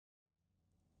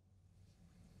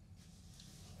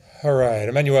All right,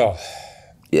 Emanuel.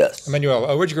 Yes.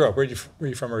 Emanuel, where'd you grow up? Where you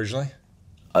from originally?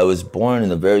 I was born in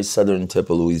the very southern tip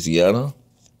of Louisiana,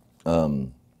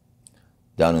 down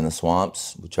in the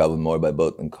swamps. We traveled more by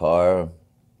boat than car.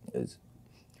 It's-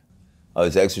 I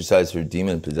was exercised for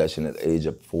demon possession at the age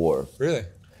of 4. Really?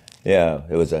 Yeah,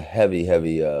 it was a heavy,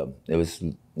 it was,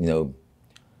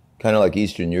 kind of like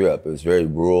Eastern Europe. It was very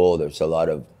rural. There's a lot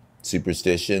of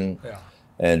superstition. Yeah.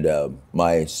 And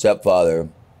my stepfather,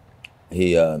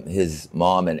 his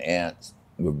mom and aunt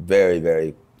were very,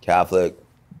 very Catholic,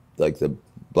 like the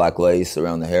black lace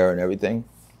around the hair and everything.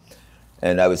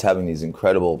 And I was having these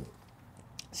incredible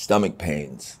stomach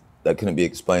pains that couldn't be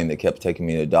explained. They kept taking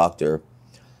me to a doctor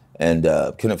and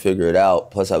couldn't figure it out.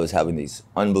 Plus I was having these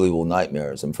unbelievable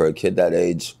nightmares. And for a kid that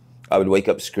age, I would wake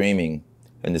up screaming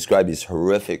and describe these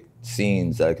horrific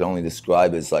scenes that I could only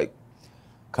describe as like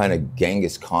kind of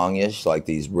Genghis Kong-ish, like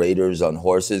these raiders on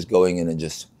horses going in and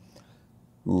just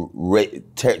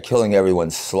killing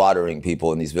everyone, slaughtering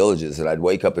people in these villages. And I'd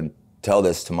wake up and tell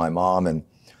this to my mom, and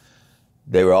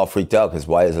they were all freaked out because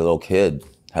why does a little kid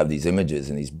have these images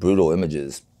and these brutal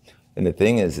images? And the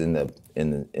thing is, in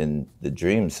the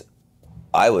dreams,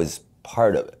 I was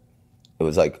part of it. It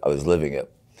was like I was living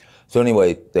it. So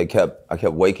anyway, I kept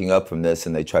waking up from this,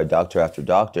 and they tried doctor after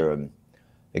doctor, and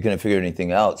they couldn't figure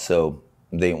anything out. So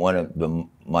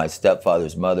my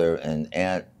stepfather's mother and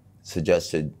aunt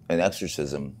suggested an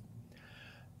exorcism.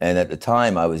 And at the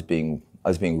time, I was being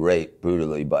raped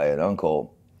brutally by an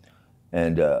uncle,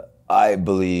 and I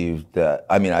believed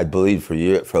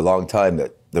for a long time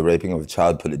that the raping of a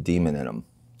child put a demon in him.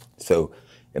 So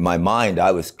in my mind,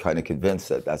 I was kind of convinced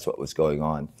that that's what was going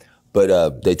on.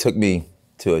 But they took me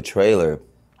to a trailer.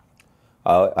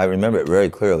 I remember it very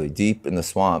clearly, deep in the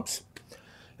swamps.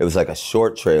 It was like a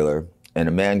short trailer, and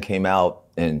a man came out,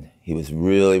 and he was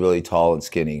really, really tall and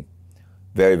skinny,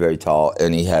 very, very tall,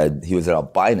 and he was an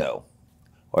albino,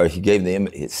 or he gave the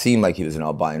image. It seemed like he was an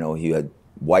albino. He had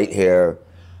white hair,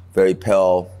 very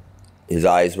pale. His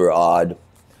eyes were odd.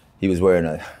 He was wearing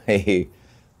a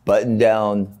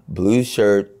button-down blue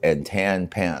shirt and tan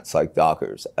pants like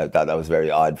Dockers. I thought that was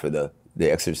very odd for the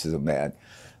exorcism man.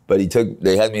 But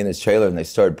they had me in this trailer, and they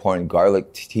started pouring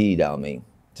garlic tea down me,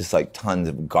 just like tons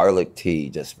of garlic tea,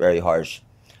 just very harsh.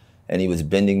 And he was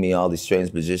bending me all these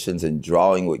strange positions and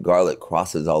drawing with garlic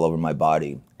crosses all over my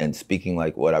body and speaking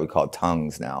like what I would call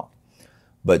tongues now,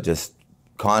 but just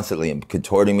constantly and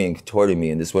contorting me.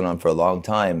 And this went on for a long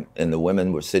time. And the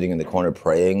women were sitting in the corner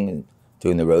praying and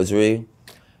doing the rosary.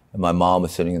 And my mom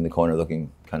was sitting in the corner looking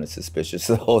kind of suspicious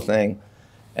of the whole thing.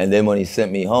 And then when he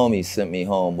sent me home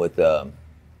with,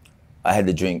 I had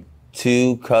to drink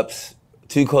 2 cloves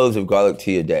of garlic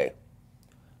tea a day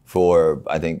for,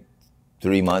 I think,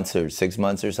 3 months or 6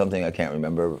 months or something. I can't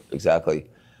remember exactly.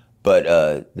 But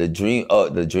the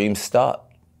dream stopped.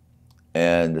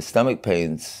 And the stomach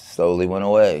pains slowly went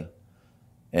away.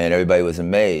 And everybody was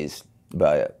amazed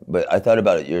by it. But I thought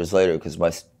about it years later because my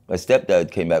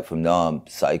stepdad came back from Nam,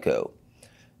 psycho.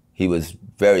 He was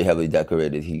very heavily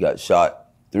decorated. He got shot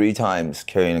 3 times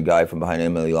carrying a guy from behind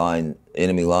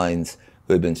enemy lines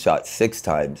who had been shot 6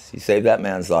 times. He saved that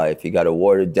man's life. He got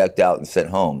awarded, decked out, and sent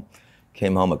home.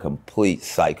 Came home a complete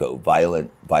psycho, violent,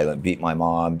 beat my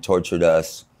mom, tortured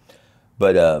us.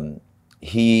 But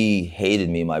he hated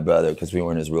me and my brother because we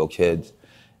weren't his real kids.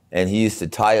 And he used to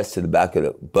tie us to the back of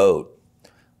the boat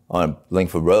on a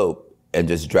length of rope and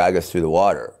just drag us through the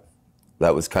water.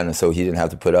 That was kind of so he didn't have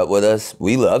to put up with us.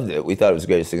 We loved it. We thought it was the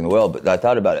greatest thing in the world. But I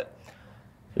thought about it.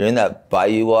 You're in that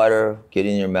bayou water,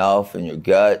 getting in your mouth and your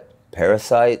gut,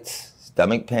 parasites,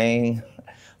 stomach pain.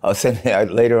 I was saying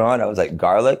later on, I was like,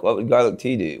 garlic? What would garlic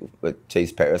tea do? Would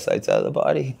chase parasites out of the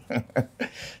body?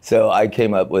 So I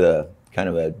came up with a kind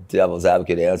of a devil's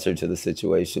advocate answer to the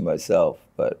situation myself.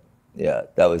 But yeah,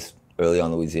 that was early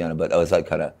on Louisiana. But that was like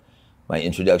kind of my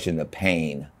introduction to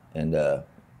pain. And there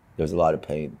was a lot of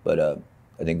pain. But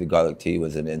I think the garlic tea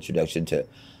was an introduction to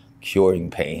curing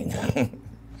pain.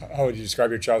 How would you describe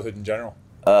your childhood in general?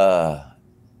 A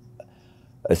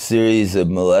series of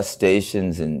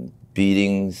molestations and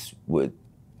beatings with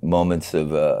moments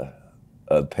of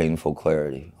painful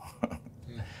clarity.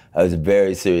 I was a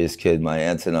very serious kid. My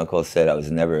aunts and uncles said I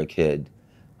was never a kid.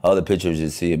 All the pictures you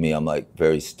see of me, I'm like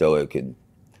very stoic and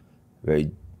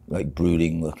very like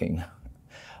brooding looking.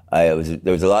 There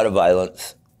was a lot of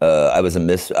violence. I was a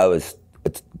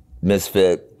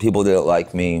misfit. People didn't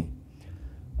like me.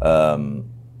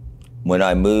 When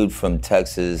I moved from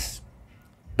Texas,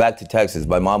 back to Texas,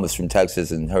 my mom was from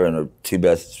Texas, and her 2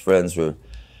 best friends were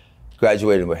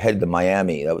graduated and were headed to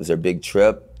Miami. That was their big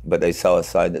trip. but they saw a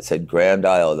sign that said Grand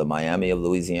Isle, the Miami of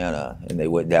Louisiana, and they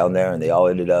went down there and they all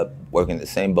ended up working at the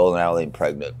same bowling alley and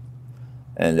pregnant.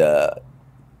 And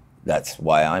that's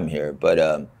why I'm here.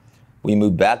 But we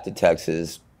moved back to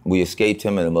Texas. We escaped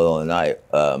him in the middle of the night.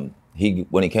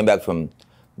 When he came back from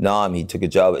Nam, he took a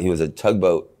job. He was a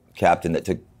tugboat captain that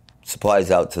took supplies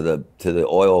out to the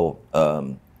oil,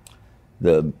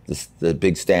 the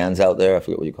big stands out there. I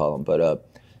forget what you call them. But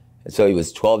so he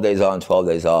was 12 days on, 12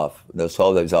 days off. Those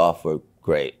 12 days off were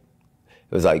great.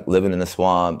 It was like living in the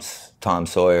swamps, Tom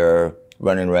Sawyer,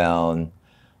 running around.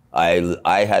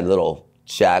 I had little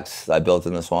shacks I built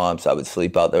in the swamps. I would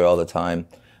sleep out there all the time.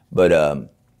 But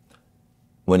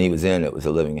when he was in, it was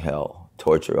a living hell,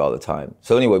 torture all the time.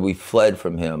 So anyway, we fled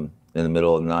from him in the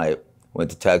middle of the night,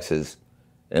 went to Texas,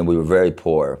 and we were very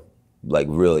poor, like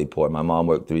really poor. My mom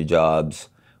worked 3 jobs.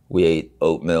 We ate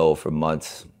oatmeal for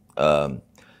months.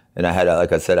 And I had,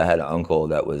 like I said, I had an uncle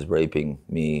that was raping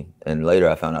me. And later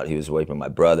I found out he was raping my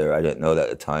brother. I didn't know that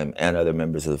at the time, and other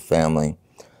members of the family.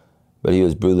 But he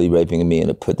was brutally raping me, and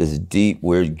it put this deep,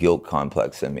 weird guilt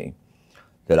complex in me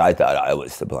that I thought I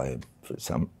was to blame for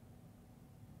some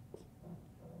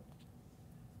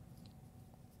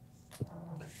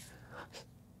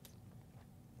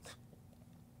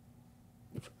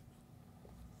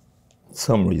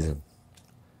reason.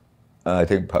 I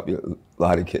think probably a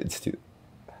lot of kids do.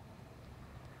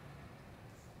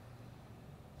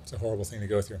 It's a horrible thing to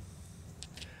go through.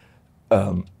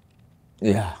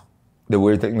 Yeah. The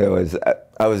weird thing though is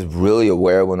I was really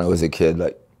aware when I was a kid,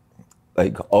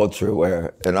 like ultra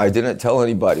aware, and I didn't tell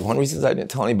anybody. One reason I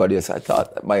didn't tell anybody is I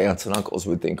thought that my aunts and uncles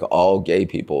would think all gay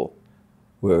people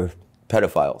were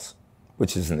pedophiles,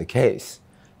 which isn't the case.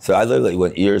 So I literally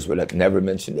went years without never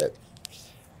mentioned it.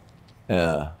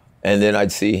 And then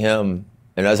I'd see him,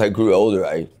 and as I grew older,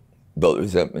 I built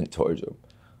resentment towards him.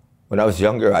 When I was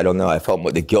younger, I don't know, I felt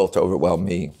the guilt overwhelmed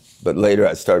me, but later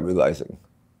I started realizing,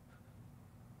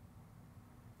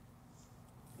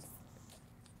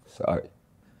 sorry,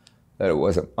 that it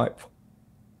wasn't my fault.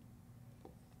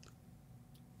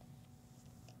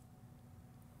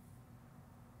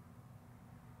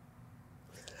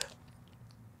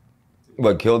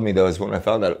 What killed me though is when I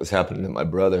found out it was happening to my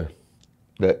brother,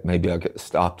 that maybe I could have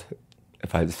stopped it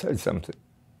if I had said something,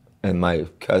 and my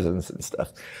cousins and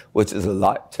stuff, which is a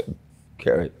lot to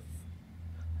carry.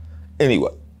 Anyway,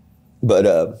 but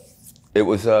it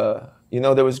was, you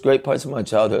know, there was great parts of my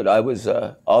childhood. I was,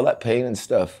 all that pain and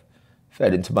stuff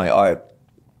fed into my art.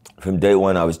 From day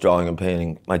one, I was drawing and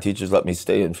painting. My teachers let me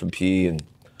stay in from PE and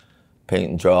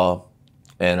paint and draw,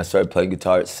 and I started playing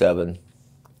guitar at 7.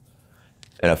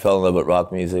 And I fell in love with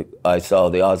rock music. I saw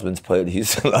the Osmonds play at the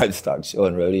Houston Livestock Show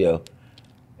and Rodeo.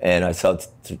 And I saw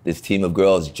this team of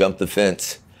girls jump the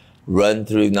fence, run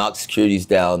through, knock securities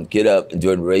down, get up, and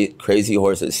doing crazy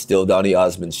horses, steal Donny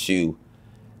Osmond's shoe.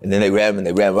 And then they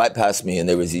ran right past me, and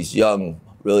there was these young,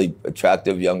 really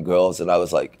attractive young girls, and I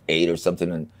was like 8 or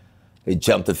something, and they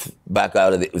jumped back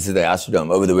out of it was in the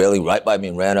Astrodome, over the railing right by me,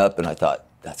 and ran up, and I thought,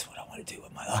 that's what I want to do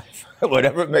with my life.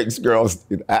 Whatever makes girls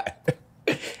do that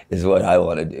is what I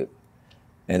want to do.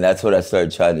 And that's what I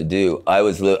started trying to do.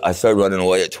 I started running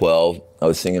away at 12. I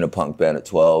was singing a punk band at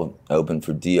 12. I opened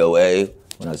for DOA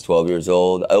when I was 12 years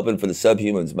old. I opened for the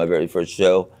Subhumans, my very first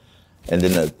show. And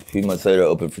then a few months later, I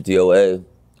opened for DOA.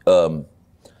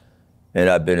 And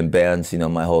I've been in bands, you know,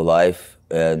 my whole life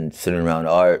and sitting around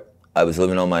art. I was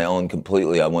living on my own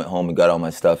completely. I went home and got all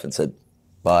my stuff and said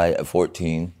bye at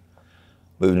 14.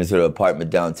 Moved into an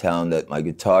apartment downtown that my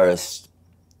guitarist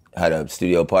had a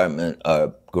studio apartment,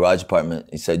 a garage apartment.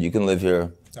 He said, you can live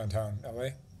here. Downtown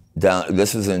LA?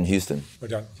 This was in Houston. Or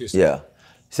down Houston? Yeah.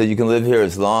 He said, you can live here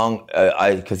as long,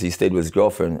 because he stayed with his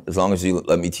girlfriend, as long as you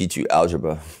let me teach you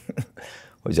algebra,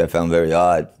 which I found very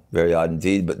odd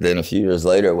indeed. But then a few years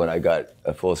later, when I got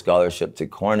a full scholarship to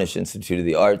Cornish Institute of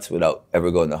the Arts without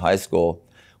ever going to high school,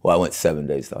 well, I went 7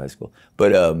 days to high school,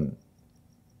 but,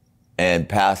 and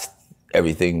passed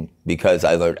everything because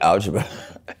I learned algebra.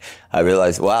 I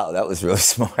realized, wow, that was really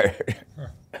smart.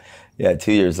 Yeah,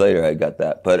 2 years later I got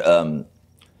that. But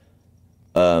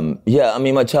yeah, I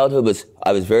mean, my childhood was,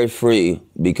 I was very free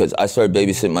because I started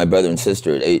babysitting my brother and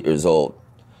sister at 8 years old.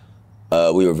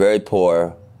 We were very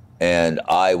poor, and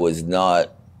I was very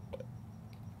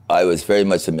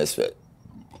much a misfit.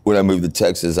 When I moved to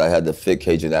Texas, I had the thick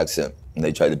Cajun accent, and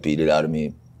they tried to beat it out of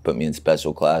me, put me in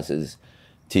special classes.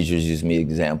 Teachers used me as an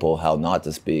example how not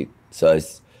to speak. So I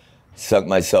sunk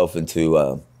myself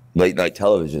into late night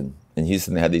television. In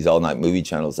Houston, they had these all-night movie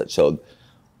channels that showed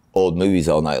old movies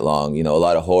all night long. You know, a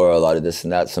lot of horror, a lot of this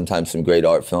and that, sometimes some great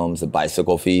art films. The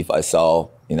Bicycle Thief I saw,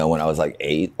 you know, when I was like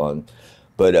 8 on.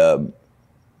 But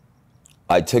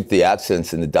I took the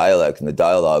accents and the dialect and the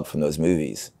dialogue from those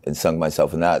movies and sung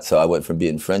myself in that. So I went from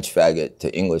being French faggot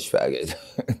to English faggot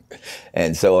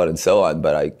and so on and so on.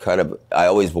 But I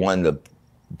always won the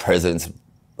President's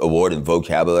Award in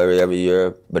vocabulary every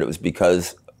year, but it was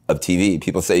because of TV.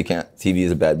 People say TV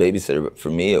is a bad babysitter, but for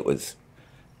me it was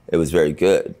very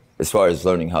good as far as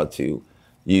learning how to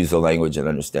use the language and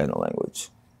understand the language,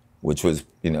 which was,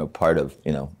 part of,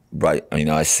 write.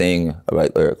 I sing, I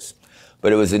write lyrics.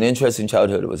 But it was an interesting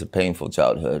childhood. It was a painful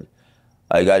childhood.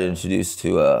 I got introduced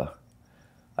to,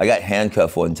 I got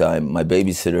handcuffed one time. My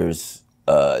babysitter's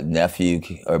nephew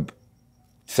or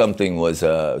something was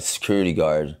a security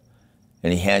guard,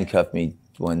 and he handcuffed me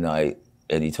one night,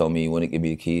 and he told me he wouldn't give me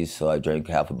the keys, so I drank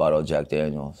half a bottle of Jack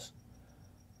Daniels.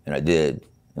 And I did,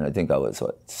 and I think I was,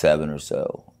 7 or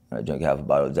so. And I drank half a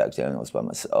bottle of Jack Daniels by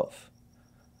myself.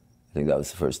 I think that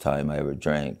was the first time I ever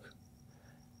drank.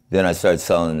 Then I started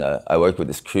selling, I worked with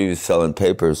this crew selling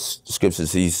papers,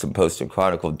 subscriptions to Houston Post and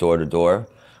Chronicle door to door.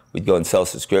 We'd go and sell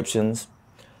subscriptions.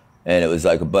 And it was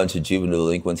like a bunch of juvenile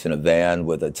delinquents in a van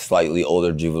with a slightly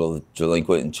older juvenile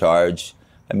delinquent in charge.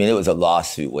 It was a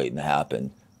lawsuit waiting to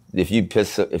happen. If you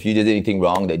did anything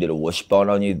wrong, they did a wishbone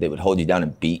on you, they would hold you down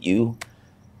and beat you.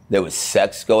 There was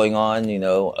sex going on,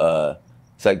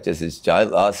 it's like just this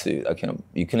giant lawsuit.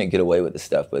 You couldn't get away with this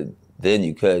stuff, but then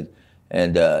you could.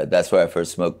 And that's where I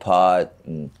first smoked pot,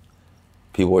 and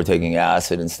people were taking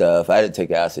acid and stuff. I didn't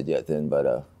take acid yet then,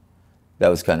 but that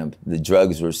was the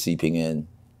drugs were seeping in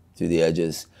through the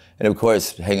edges. And of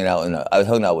course, I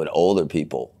hung out with older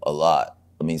people a lot.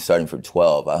 Starting from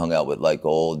 12, I hung out with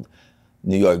old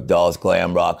New York Dolls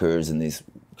glam rockers and these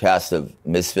cast of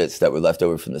misfits that were left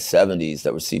over from the 70s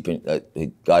that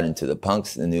got into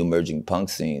the new emerging punk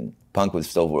scene. Punk was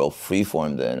still real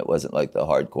freeform then. It wasn't like the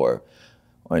hardcore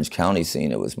Orange County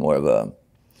scene. It was more of an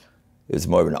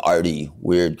arty,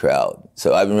 weird crowd.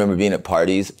 So I remember being at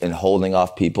parties and holding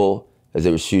off people as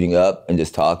they were shooting up and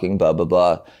just talking, blah, blah,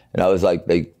 blah. And I was like,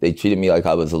 they treated me like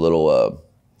I was a little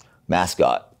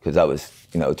mascot, because I was,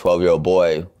 a 12-year-old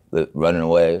boy running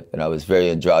away, and I was very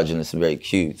androgynous and very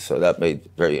cute. So that made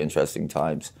very interesting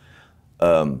times.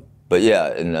 But yeah,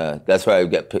 and that's where I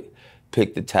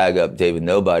picked the tag up David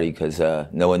Nobody, because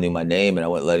no one knew my name and I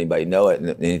wouldn't let anybody know it, and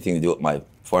anything to do with my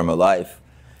former life.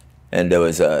 And there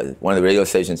was one of the radio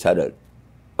stations had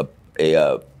they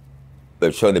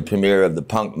were showing the premiere of the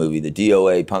punk movie, the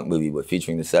DOA punk movie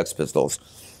featuring the Sex Pistols.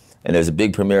 And there was a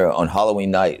big premiere on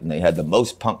Halloween night, and they had the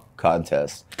most punk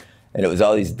contest. And it was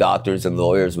all these doctors and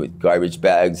lawyers with garbage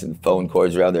bags and phone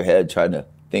cords around their head trying to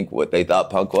think what they thought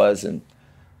punk was. And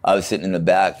I was sitting in the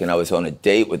back, and I was on a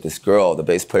date with this girl, the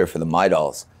bass player for the My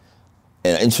Dolls.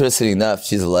 And interesting enough,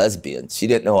 she's a lesbian. She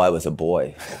didn't know I was a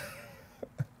boy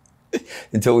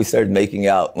until we started making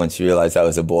out, when she realized I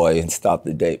was a boy and stopped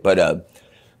the date. But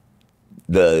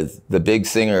the big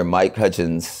singer, Mike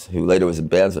Hutchins, who later was in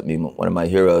bands with me, one of my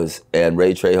heroes, and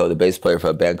Ray Trejo, the bass player for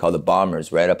a band called the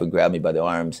Bombers, ran up and grabbed me by the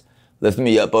arms, lifted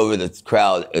me up over the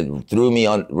crowd, and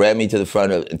ran me to the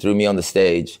front and threw me on the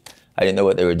stage. I didn't know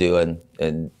what they were doing,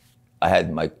 and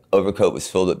my overcoat was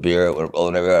filled with beer.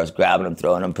 Rolling everywhere, I was grabbing them,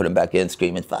 throwing them, putting them back in,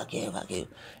 screaming, fuck you, fuck you.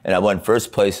 And I won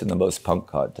first place in the most punk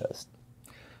contest.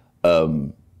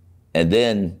 And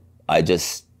then I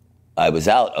was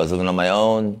out. I was living on my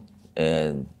own,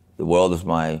 and the world was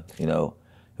it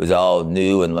was all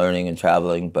new and learning and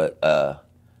traveling, but the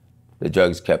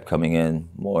drugs kept coming in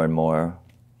more and more,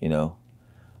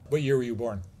 What year were you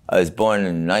born? I was born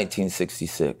in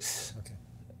 1966.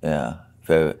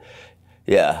 Okay.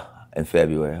 Yeah. In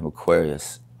February. I'm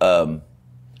Aquarius. I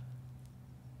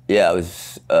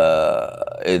was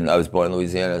born in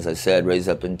Louisiana, as I said, raised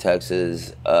up in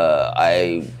Texas.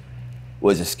 I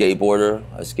was a skateboarder.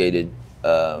 I skated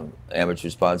amateur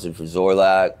sponsored for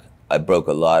Zorlak. I broke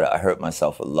a lot. I hurt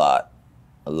myself a lot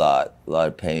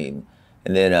of pain.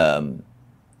 And then,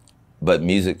 but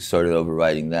music started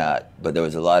overriding that. But there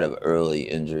was a lot of early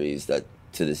injuries that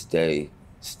to this day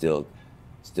still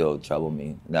trouble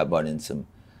me. And that brought in some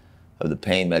of the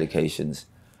pain medications.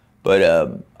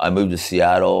 But I moved to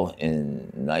Seattle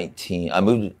in I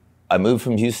moved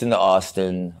from Houston to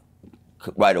Austin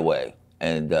right away.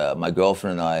 And my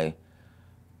girlfriend and I,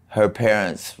 her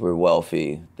parents were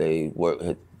wealthy. They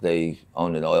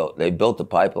owned they built a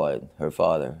pipeline, her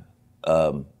father,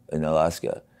 in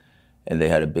Alaska. And they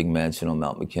had a big mansion on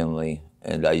Mount McKinley.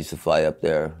 And I used to fly up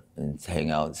there and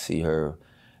hang out and see her.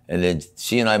 And then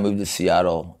she and I moved to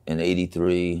Seattle in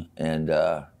 '83. And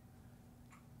that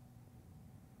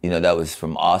was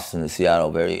from Austin to Seattle,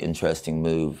 very interesting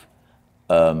move.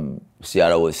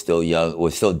 Seattle was still young,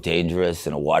 was still dangerous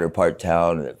and a water park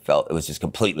town. And it was just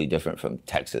completely different from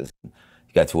Texas.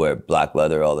 You got to wear black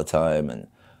leather all the time,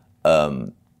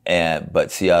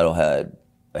 but Seattle had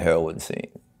a heroin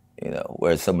scene,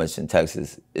 whereas so much in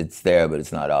Texas, it's there, but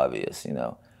it's not obvious,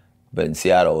 But in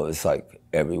Seattle, it was like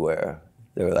everywhere.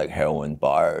 There were like heroin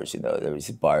bars, there was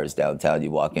bars downtown.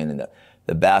 You walk in and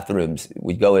the bathrooms,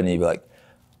 we'd go in and you'd be like,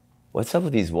 what's up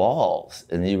with these walls?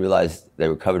 And then you realize they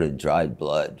were covered in dried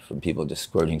blood from people just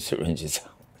squirting syringes.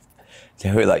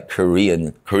 They were like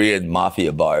Korean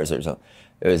mafia bars or something.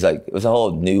 It was a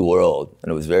whole new world,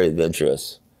 and it was very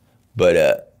adventurous. But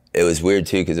it was weird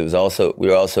too, because we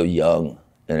were also young,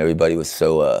 and everybody was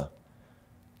so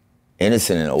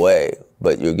innocent in a way,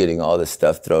 but you're getting all this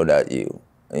stuff thrown at you.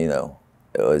 It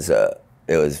was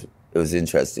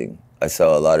interesting. I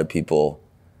saw a lot of people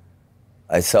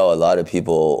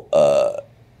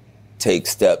take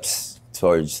steps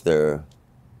towards their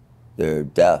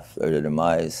death or their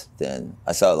demise. Then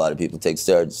I saw a lot of people take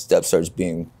steps towards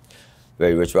being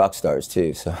very rich rock stars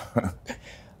too. So,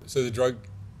 so the drug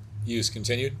use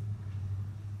continued?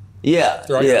 Yeah,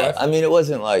 throughout your life? I mean, it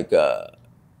wasn't like it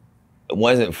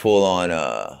wasn't full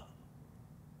on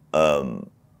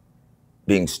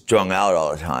being strung out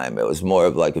all the time. It was more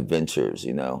of like adventures,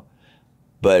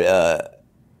 But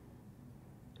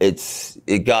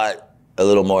it got a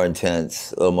little more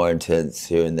intense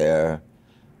here and there.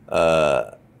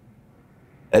 At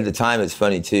the time, it's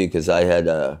funny too, because I had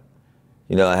I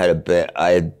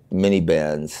had many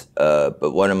bands,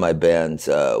 but one of my bands,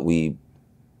 we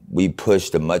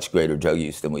pushed a much greater drug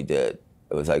use than we did.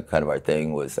 It was like kind of our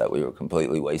thing was that we were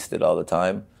completely wasted all the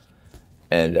time.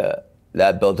 And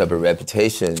that built up a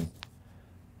reputation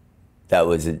that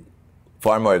was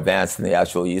far more advanced than the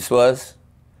actual use was.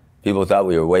 People thought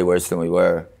we were way worse than we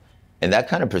were. And that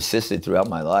kind of persisted throughout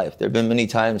my life. There have been many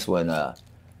times when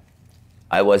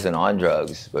I wasn't on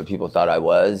drugs, but people thought I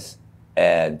was,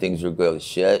 and things were good as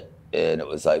shit. And it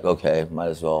was like, okay, might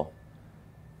as well.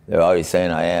 They're already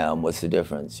saying I am, what's the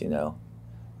difference,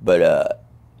 But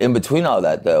in between all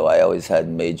that, though, I always had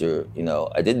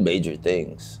I did major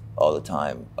things all the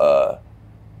time. I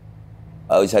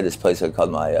always had this place I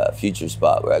called my future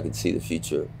spot, where I could see the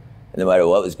future. And no matter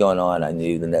what was going on, I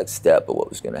knew the next step of what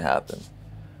was going to happen.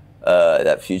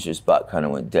 That future spot kind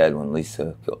of went dead when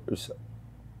Lisa killed herself.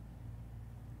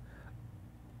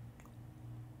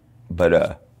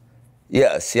 But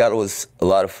yeah, Seattle was a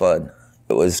lot of fun.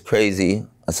 It was crazy.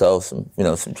 I saw some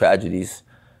tragedies,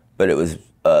 but it was,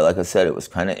 like I said, it was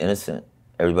kind of innocent.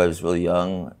 Everybody was really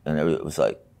young, and it was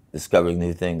like discovering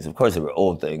new things. Of course, they were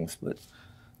old things, but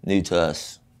new to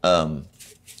us. And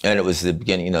it was the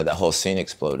beginning, that whole scene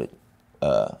exploded.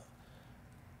 I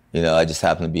just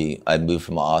happened to I moved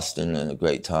from Austin in a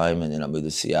great time, and then I moved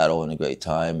to Seattle in a great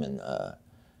time, and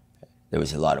there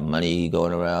was a lot of money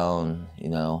going around,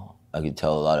 I could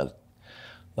tell a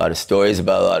lot of stories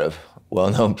about a lot of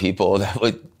well-known people that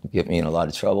would get me in a lot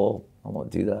of trouble. I won't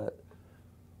do that.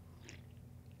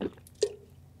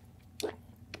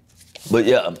 But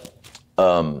yeah,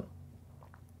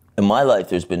 in my life,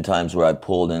 there's been times where I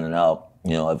pulled in and out.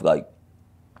 I've like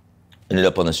ended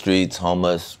up on the streets,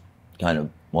 homeless, kind of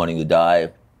wanting to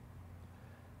die,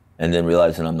 and then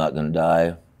realizing I'm not going to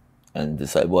die, and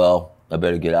decide, well, I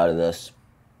better get out of this.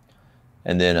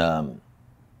 And then,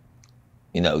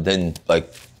 then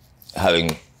like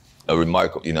having a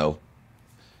remarkable,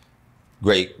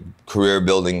 great career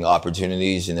building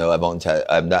opportunities.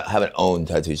 Haven't owned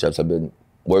tattoo shops. I've been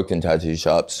worked in tattoo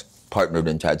shops, partnered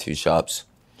in tattoo shops.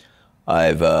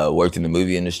 I've worked in the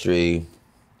movie industry.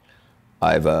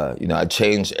 I've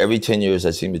changed, every 10 years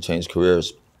I seem to change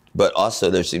careers, but also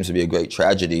there seems to be a great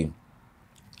tragedy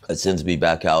that sends me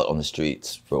back out on the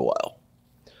streets for a while.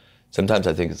 Sometimes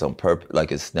I think it's on purpose,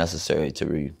 like it's necessary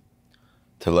to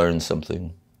learn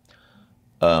something.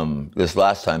 This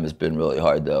last time has been really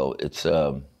hard though. It's,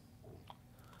 there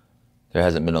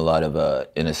hasn't been a lot of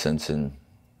innocence and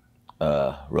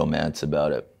romance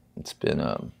about it. It's been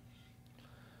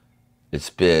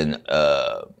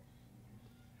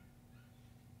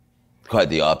quite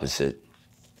the opposite.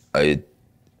 I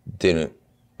didn't,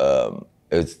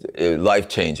 it's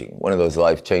life-changing. One of those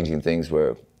life-changing things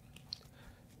where,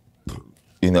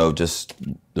 just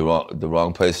the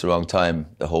wrong place, the wrong time,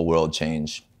 the whole world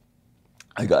changed.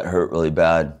 I got hurt really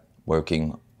bad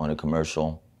working on a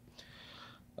commercial.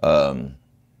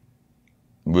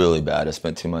 Really bad. I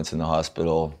spent 2 months in the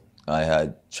hospital. I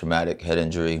had traumatic head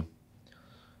injury.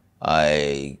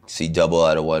 I see double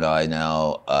out of one eye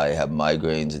now. I have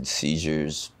migraines and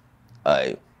seizures.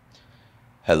 I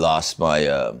had lost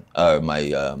my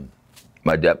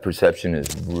my depth perception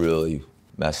is really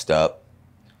messed up.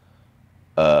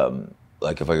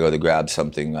 Like if I go to grab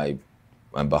something,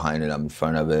 I'm behind it, I'm in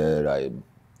front of it.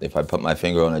 if I put my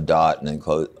finger on a dot and then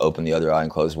open the other eye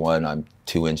and close one, I'm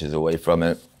 2 inches away from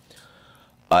it.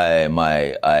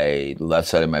 My left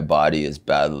side of my body is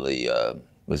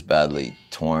was badly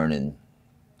torn, and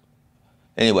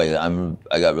anyway,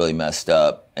 I got really messed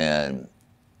up, and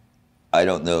I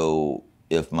don't know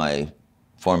if my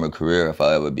former career, if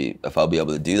I'll be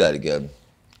able to do that again.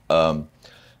 And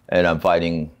I'm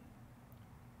fighting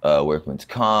workman's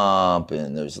comp,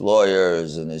 and there's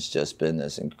lawyers, and it's just been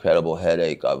this incredible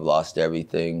headache. I've lost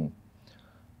everything.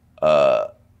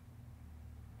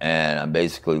 And I'm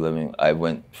basically I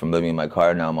went from living in my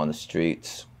car, now I'm on the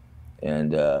streets,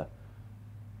 and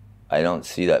I don't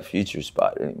see that future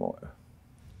spot anymore.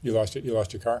 You lost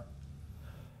your car?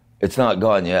 It's not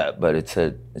gone yet, but it's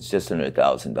just under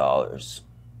 $1,000.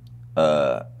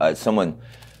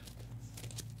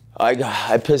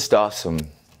 I pissed off some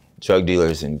drug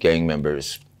dealers and gang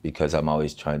members because I'm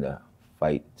always trying to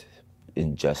fight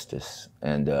injustice,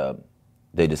 and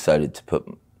they decided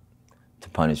to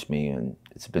punish me, and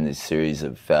it's been a series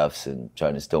of thefts and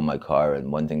trying to steal my car,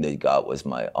 and one thing they got was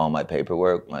all my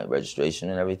paperwork, my registration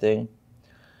and everything.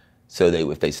 So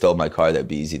if they stole my car, that'd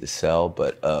be easy to sell,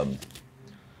 but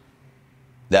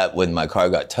that when my car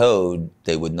got towed,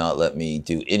 they would not let me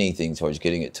do anything towards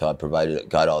getting it till I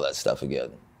got all that stuff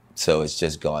again. So it's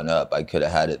just gone up. I could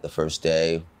have had it the first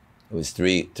day. It was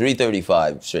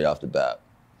 $335 straight off the bat.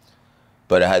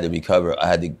 But I had to recover. I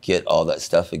had to get all that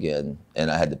stuff again, and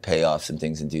I had to pay off some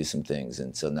things and do some things.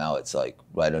 And so now it's like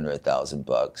right under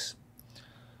 $1,000.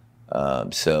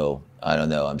 So I don't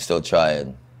know. I'm still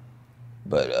trying,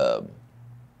 but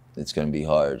it's going to be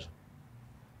hard.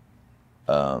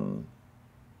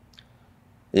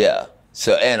 Yeah.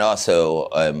 So, and also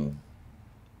I'm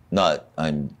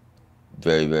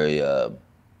very, very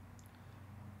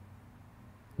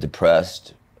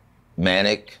depressed.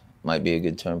 Manic might be a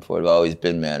good term for it. I've always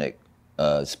been manic.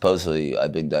 Supposedly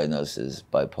I've been diagnosed as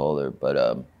bipolar, but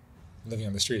living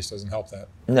on the streets doesn't help that.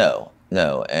 No,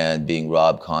 and being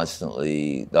robbed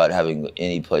constantly, not having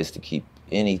any place to keep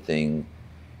anything,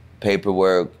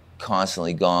 paperwork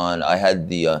constantly gone. I took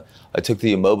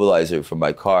the immobilizer from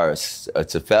my car. It's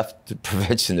a theft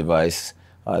prevention device,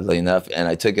 oddly enough, and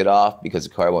I took it off because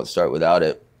the car won't start without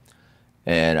it.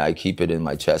 And I keep it in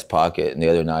my chest pocket. And the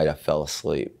other night I fell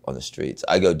asleep on the streets.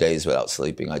 I go days without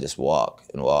sleeping. I just walk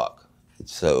and walk.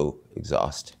 It's so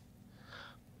exhausting.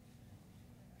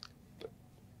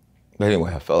 But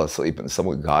anyway, I fell asleep and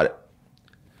someone got it.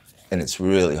 And it's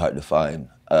really hard to find.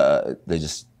 There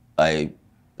was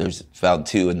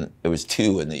two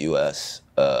in the US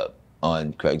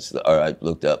on Craigslist, or I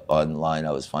looked up online,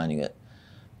 I was finding it.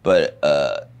 But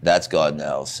that's gone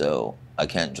now, so I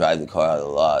can't drive the car out of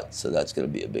the lot, so that's gonna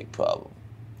be a big problem.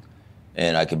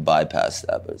 And I can bypass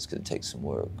that, but it's gonna take some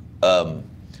work. But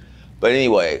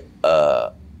anyway,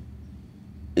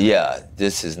 yeah,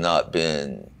 this has not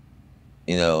been,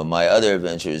 my other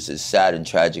adventures, as sad and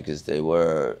tragic as they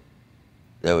were,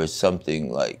 there was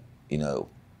something like, there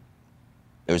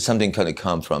was something kind of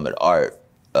come from it, art,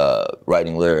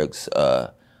 writing lyrics.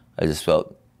 I just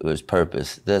felt there was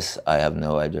purpose. This, I have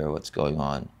no idea what's going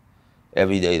on.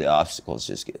 Every day the obstacles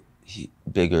just get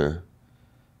bigger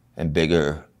and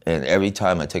bigger. And every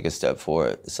time I take a step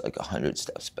forward, it's like 100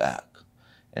 steps back.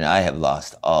 And I have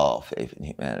lost all faith in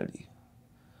humanity.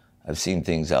 I've seen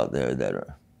things out there that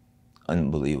are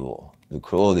unbelievable. The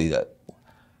cruelty the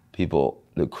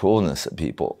cruelness of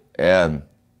people, and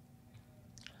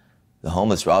the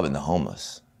homeless robbing the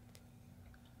homeless.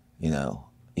 You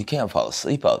can't fall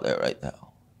asleep out there right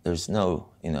now. There's no,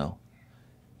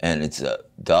 and it's a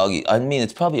doggy. I mean,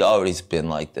 it's probably always been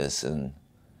like this, and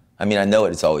I mean, I know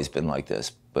it's always been like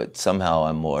this, but somehow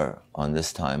I'm more, on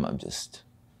this time,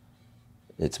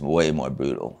 it's way more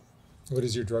brutal. What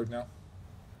is your drug now?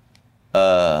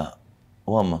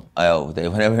 Well,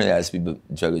 whenever they ask me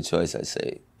drug of choice, I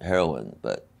say heroin,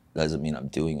 but that doesn't mean I'm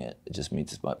doing it. It just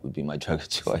means it would be my drug of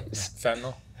choice.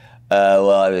 Fentanyl?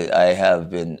 Well,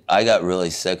 I got really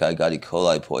sick. I got E.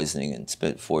 coli poisoning and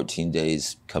spent 14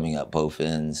 days coming out both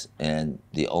ends. And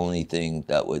the only thing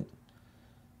that would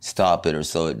stop it or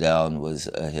slow it down was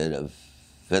a hit of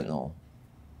fentanyl,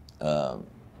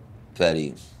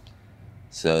 Fetty.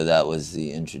 So that was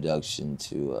the introduction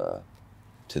to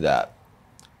that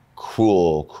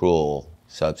cruel, cruel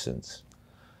substance.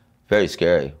 Very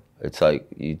scary. It's like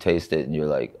you taste it and you're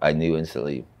like, I knew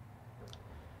instantly,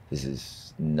 this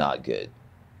is not good.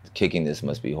 Kicking this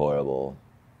must be horrible.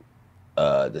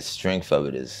 The strength of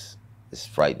it is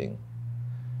frightening.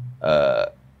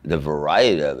 The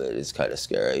variety of it is kind of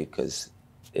scary, because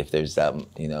if there's that,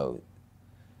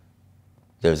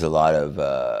 there's a lot of,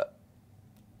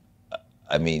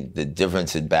 I mean, the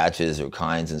difference in batches or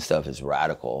kinds and stuff is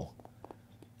radical.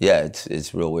 Yeah,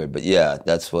 it's real weird. But yeah,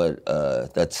 that's what,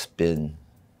 that's been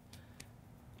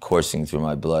coursing through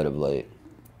my blood of late.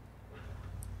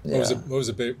 Yeah. What was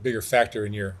a bigger factor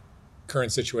in your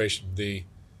current situation? The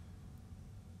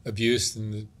abuse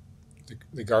and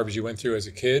the garbage you went through as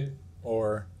a kid,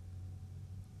 or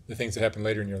the things that happened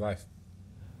later in your life?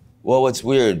 Well, what's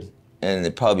weird, and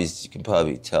you can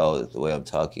probably tell the way I'm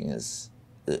talking, is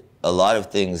that a lot of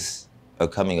things are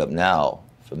coming up now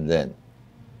from then.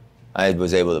 I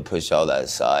was able to push all that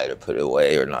aside or put it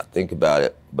away or not think about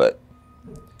it, but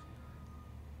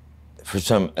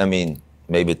I mean,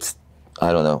 maybe it's,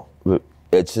 I don't know.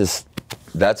 It's just,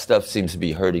 that stuff seems to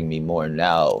be hurting me more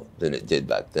now than it did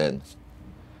back then.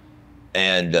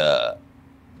 And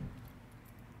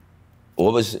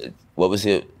what was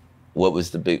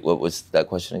that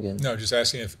question again? No, just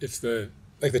asking if the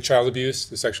child abuse,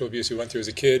 the sexual abuse you went through as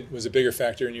a kid was a bigger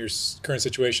factor in your current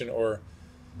situation, or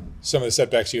some of the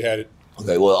setbacks you had.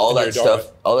 Okay, well, all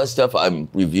that stuff I'm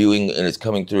reviewing, and it's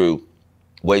coming through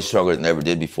way stronger than I ever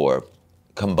did before,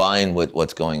 combined with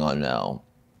what's going on now.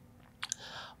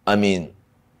 I mean,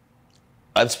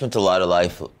 I've spent a lot of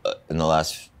life in the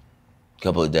last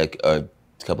couple of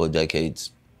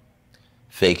decades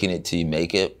faking it till you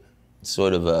make it,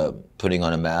 sort of putting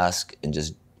on a mask and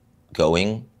just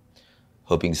going,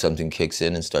 hoping something kicks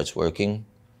in and starts working.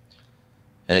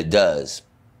 And it does.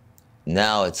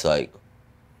 Now it's like,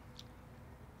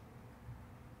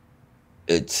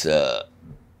 it's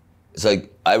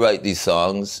like I write these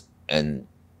songs and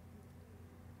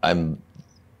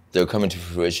they're coming to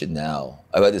fruition now.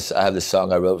 I have this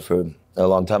song I wrote for a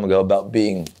long time ago about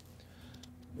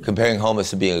comparing homeless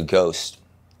to being a ghost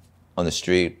on the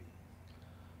street.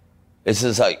 It's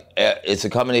just like, it's a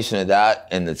combination of that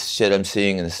and the shit I'm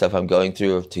seeing and the stuff I'm going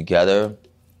through together.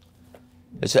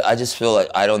 I just feel like,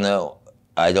 I don't know,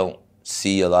 I don't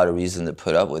see a lot of reason to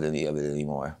put up with any of it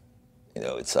anymore. You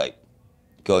know, it's like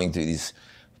going through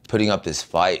putting up this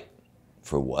fight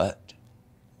for what?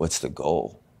 What's the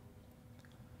goal?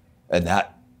 And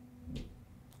that,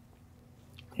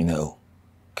 you know,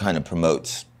 kind of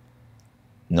promotes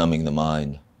numbing the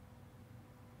mind.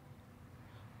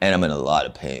 And I'm in a lot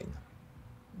of pain.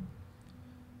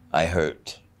 I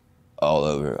hurt all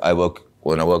over.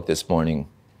 When I woke this morning,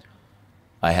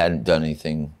 I hadn't done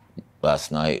anything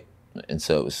last night. And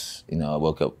so it was, you know, I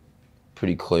woke up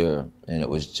pretty clear, and it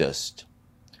was just,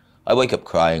 I wake up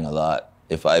crying a lot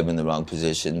if I'm in the wrong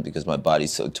position because my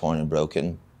body's so torn and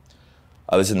broken.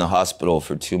 I was in the hospital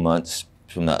for 2 months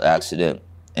from that accident,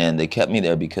 and they kept me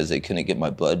there because they couldn't get my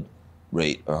blood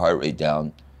rate or heart rate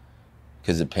down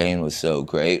because the pain was so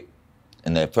great.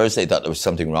 And at first they thought there was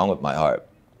something wrong with my heart,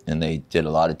 and they did a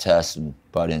lot of tests and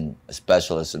brought in a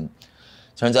specialist, and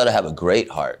it turns out I have a great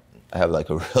heart. I have like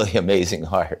a really amazing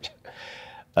heart.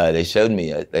 They showed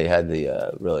me, they had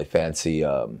the really fancy,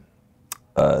 the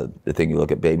thing you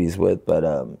look at babies with,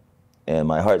 and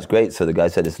my heart's great. So the guy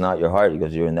said, it's not your heart. He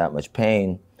goes, you're in that much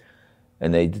pain.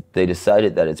 And they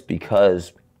decided that it's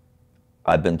because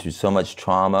I've been through so much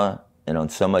trauma and on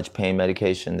so much pain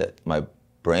medication that my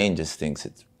brain just thinks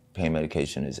pain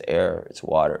medication is air, it's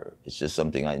water. It's just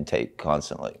something I can take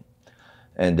constantly.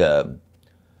 And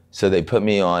so they put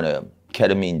me on a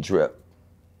ketamine drip,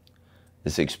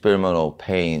 this experimental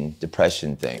pain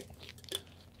depression thing.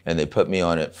 And they put me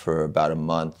on it for about a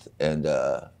month, and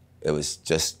it was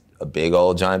just a big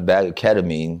old giant bag of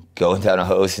ketamine going down a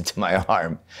hose into my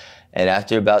arm. And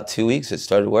after about 2 weeks, it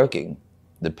started working.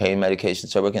 The pain medication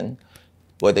started working.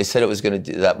 What they said it was going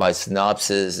to do, that my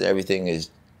synapses, everything is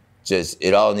just,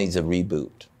 it all needs a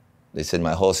reboot. They said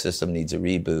my whole system needs a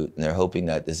reboot, and they're hoping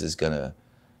that this is going to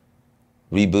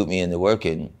reboot me into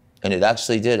working. And it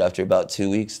actually did. After about 2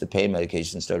 weeks, the pain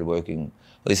medication started working,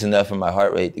 at least enough for my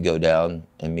heart rate to go down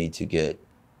and me to get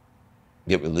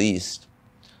released.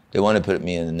 They wanted to put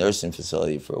me in a nursing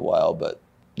facility for a while, but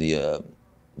the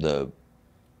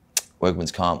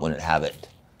workman's comp wouldn't have it.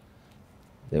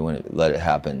 They wouldn't let it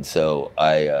happen. So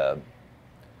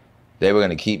they were going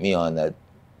to keep me on that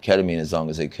ketamine as long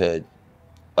as they could.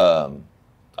 I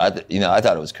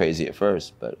thought it was crazy at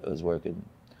first, but it was working.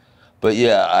 But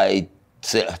yeah,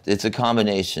 it's a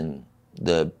combination.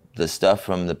 The stuff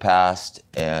from the past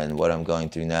and what I'm going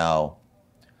through now,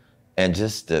 and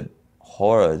just the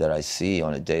horror that I see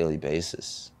on a daily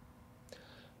basis.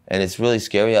 And it's really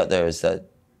scary out there is that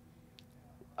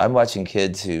I'm watching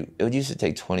kids it used to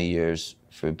take 20 years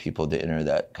for people to enter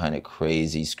that kind of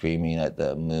crazy screaming at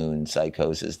the moon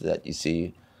psychosis that you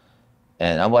see.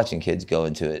 And I'm watching kids go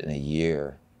into it in a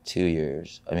year, 2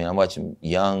 years. I mean, I'm watching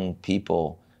young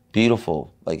people,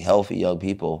 beautiful, like healthy young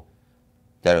people,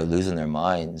 that are losing their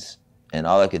minds. And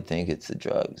all I could think, it's the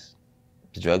drugs.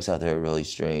 The drugs out there are really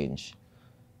strange.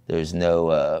 There's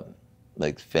no,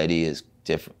 like Fetty is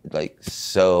different, like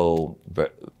so,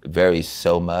 very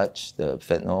so much, the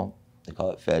fentanyl, they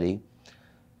call it Fetty.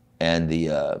 And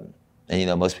and you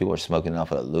know, most people are smoking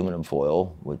off of aluminum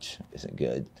foil, which isn't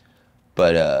good.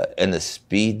 But, and the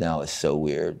speed now is so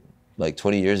weird. Like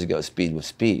 20 years ago, speed was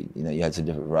speed. You know, you had some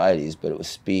different varieties, but it was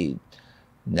speed.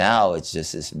 Now it's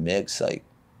just this mix, like,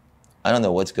 I don't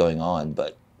know what's going on,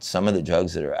 but some of the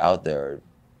drugs that are out there are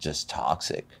just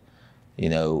toxic. You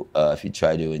know, if you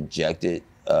try to inject it,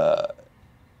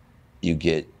 you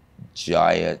get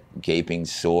giant gaping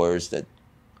sores that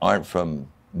aren't from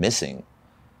missing.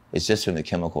 It's just from the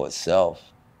chemical itself.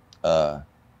 Yeah,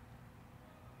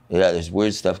 there's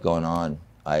weird stuff going on.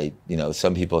 You know,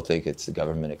 some people think it's the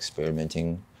government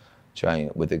experimenting,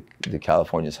 trying with the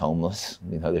California's homeless.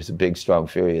 You know, there's a big, strong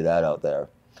theory of that out there.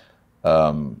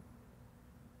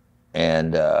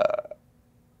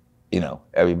 You know,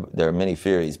 there are many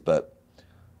theories, but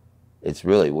it's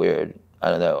really weird. I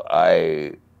don't know.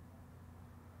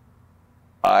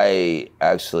 I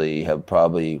actually have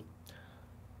probably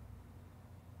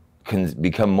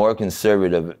become more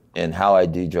conservative in how I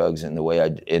do drugs and the way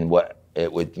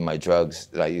with my drugs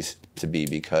that I used to be,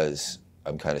 because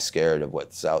I'm kind of scared of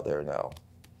what's out there now.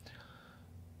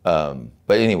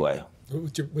 But anyway.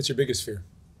 What's your biggest fear?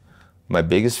 My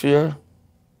biggest fear?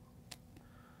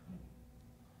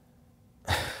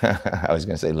 I was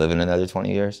going to say living another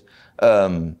 20 years.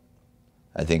 I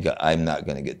think I'm not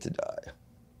going to get to die.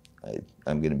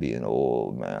 I'm going to be an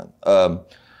old man.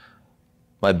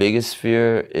 My biggest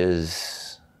fear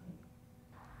is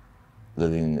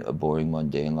living a boring,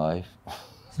 mundane life.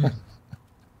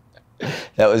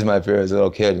 That was my fear as a little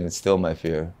kid, and it's still my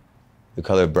fear. The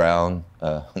color brown,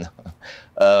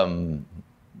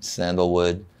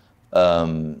 sandalwood,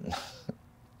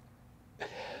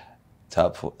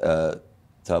 top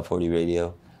 40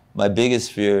 radio. My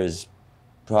biggest fear is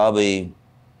probably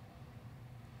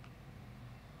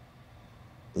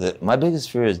my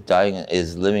biggest fear is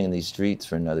living in these streets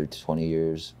for another 20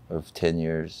 years or 10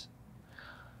 years.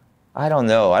 I don't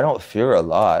know. I don't fear a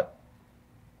lot.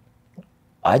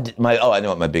 I know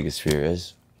what my biggest fear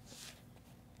is.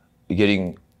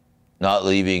 Not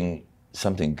leaving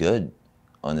something good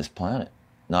on this planet.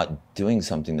 Not doing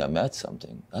something that meant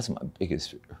something. That's my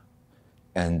biggest fear.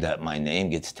 And that my name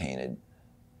gets tainted.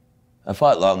 I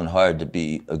fought long and hard to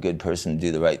be a good person, to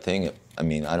do the right thing. I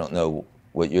mean, I don't know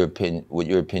what your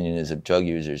opinion is of drug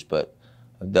users, but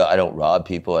I don't rob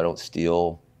people, I don't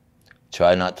steal,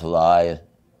 try not to lie.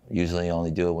 Usually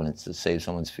only do it when it's to save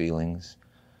someone's feelings.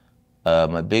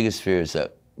 My biggest fear is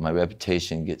that my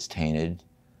reputation gets tainted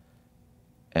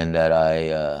and that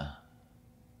I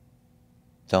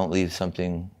don't leave some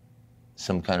kind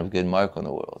of good mark on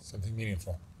the world. Something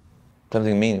meaningful.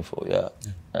 Something meaningful, yeah.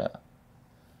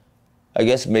 I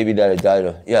guess maybe that I die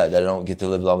that I don't get to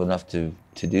live long enough to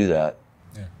do that.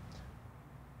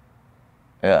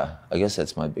 Yeah, I guess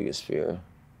that's my biggest fear.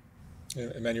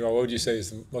 Emanuel, what would you say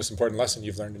is the most important lesson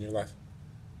you've learned in your life?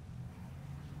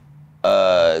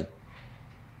 To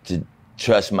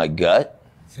trust my gut,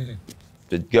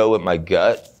 to go with my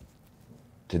gut,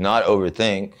 to not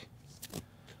overthink,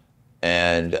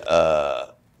 and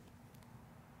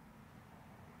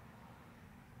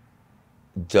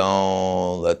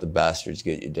don't let the bastards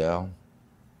get you down.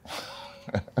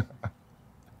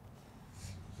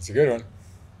 That's a good one.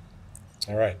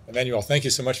 All right. Emanuel, thank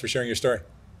you so much for sharing your story.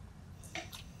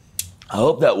 I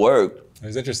hope that worked. It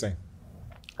was interesting.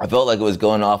 I felt like it was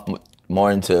going off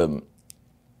more into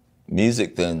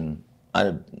music than,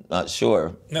 I'm not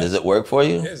sure. No. Does it work for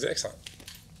you? It is excellent.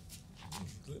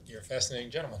 You're a fascinating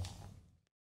gentleman.